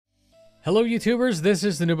Hello YouTubers, this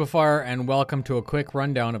is the noobifier and welcome to a quick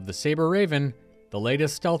rundown of the Sabre Raven, the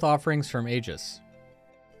latest stealth offerings from Aegis.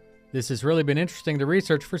 This has really been interesting to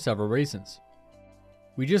research for several reasons.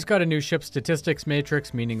 We just got a new ship statistics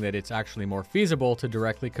matrix, meaning that it's actually more feasible to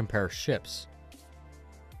directly compare ships.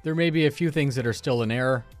 There may be a few things that are still in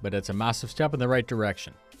error, but it's a massive step in the right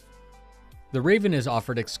direction. The Raven is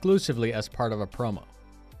offered exclusively as part of a promo.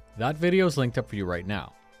 That video is linked up for you right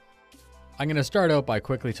now. I'm going to start out by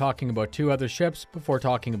quickly talking about two other ships before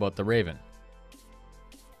talking about the Raven.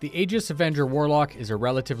 The Aegis Avenger Warlock is a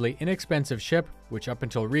relatively inexpensive ship, which up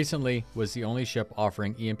until recently was the only ship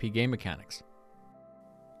offering EMP game mechanics.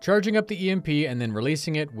 Charging up the EMP and then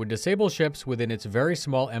releasing it would disable ships within its very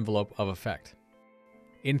small envelope of effect.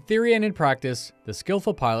 In theory and in practice, the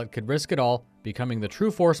skillful pilot could risk it all, becoming the true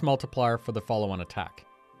force multiplier for the follow-on attack.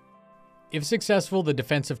 If successful, the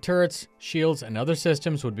defensive turrets, shields, and other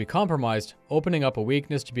systems would be compromised, opening up a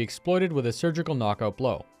weakness to be exploited with a surgical knockout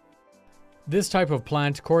blow. This type of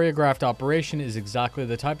planned, choreographed operation is exactly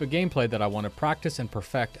the type of gameplay that I want to practice and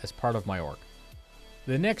perfect as part of my org.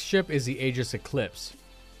 The next ship is the Aegis Eclipse.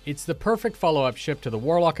 It's the perfect follow-up ship to the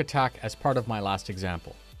Warlock attack as part of my last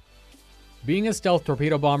example. Being a stealth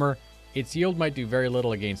torpedo bomber, its yield might do very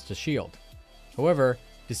little against a shield. However,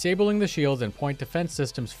 disabling the shields and point defense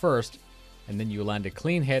systems first, and then you land a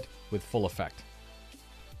clean hit with full effect.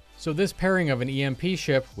 So this pairing of an EMP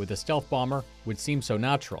ship with a stealth bomber would seem so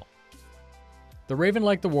natural. The Raven,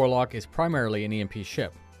 like the Warlock, is primarily an EMP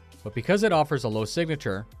ship, but because it offers a low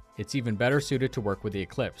signature, it's even better suited to work with the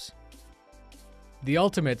Eclipse. The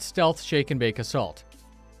ultimate stealth shake and bake assault.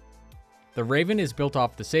 The Raven is built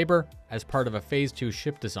off the Sabre as part of a Phase 2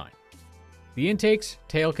 ship design. The intakes,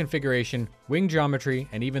 tail configuration, wing geometry,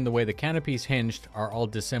 and even the way the canopy's hinged are all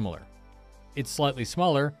dissimilar. It's slightly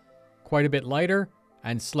smaller, quite a bit lighter,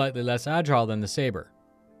 and slightly less agile than the Sabre.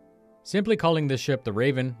 Simply calling this ship the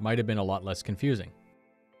Raven might have been a lot less confusing.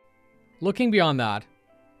 Looking beyond that,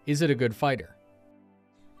 is it a good fighter?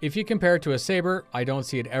 If you compare it to a Sabre, I don't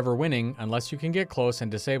see it ever winning unless you can get close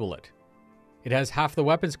and disable it. It has half the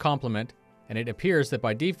weapon's complement, and it appears that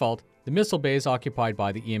by default, the missile bay is occupied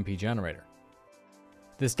by the EMP generator.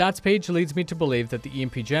 The stats page leads me to believe that the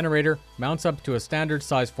EMP generator mounts up to a standard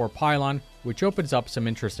size 4 pylon, which opens up some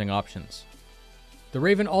interesting options. The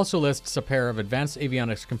Raven also lists a pair of advanced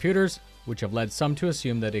avionics computers, which have led some to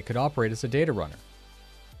assume that it could operate as a data runner.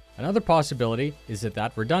 Another possibility is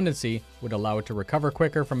that redundancy would allow it to recover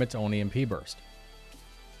quicker from its own EMP burst.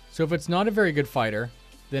 So if it's not a very good fighter,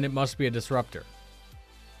 then it must be a disruptor.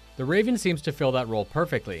 The Raven seems to fill that role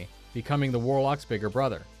perfectly, becoming the Warlock's bigger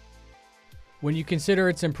brother. When you consider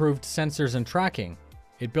its improved sensors and tracking,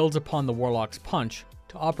 it builds upon the Warlock's punch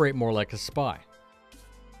to operate more like a spy.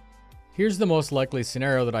 Here's the most likely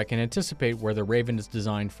scenario that I can anticipate where the Raven is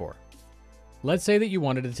designed for. Let's say that you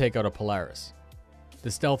wanted to take out a Polaris.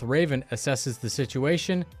 The stealth Raven assesses the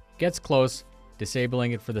situation, gets close,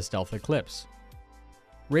 disabling it for the stealth Eclipse.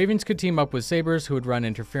 Ravens could team up with Sabres who would run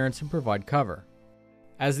interference and provide cover.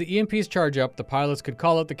 As the EMPs charge up, the pilots could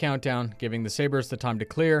call out the countdown, giving the Sabres the time to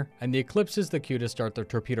clear, and the Eclipses the cue to start their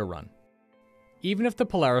torpedo run. Even if the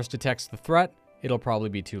Polaris detects the threat, it'll probably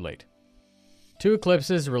be too late. 2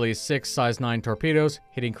 Eclipses release 6 size 9 torpedoes,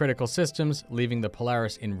 hitting critical systems, leaving the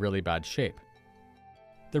Polaris in really bad shape.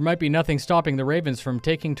 There might be nothing stopping the Ravens from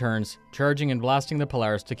taking turns, charging and blasting the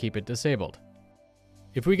Polaris to keep it disabled.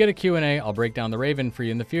 If we get a Q&A, I'll break down the Raven for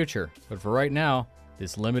you in the future, but for right now,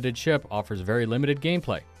 this limited ship offers very limited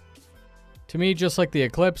gameplay. To me, just like the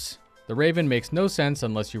Eclipse, the Raven makes no sense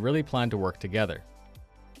unless you really plan to work together.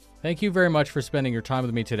 Thank you very much for spending your time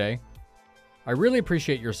with me today. I really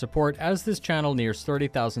appreciate your support as this channel nears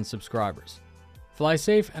 30,000 subscribers. Fly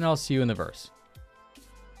safe, and I'll see you in the verse.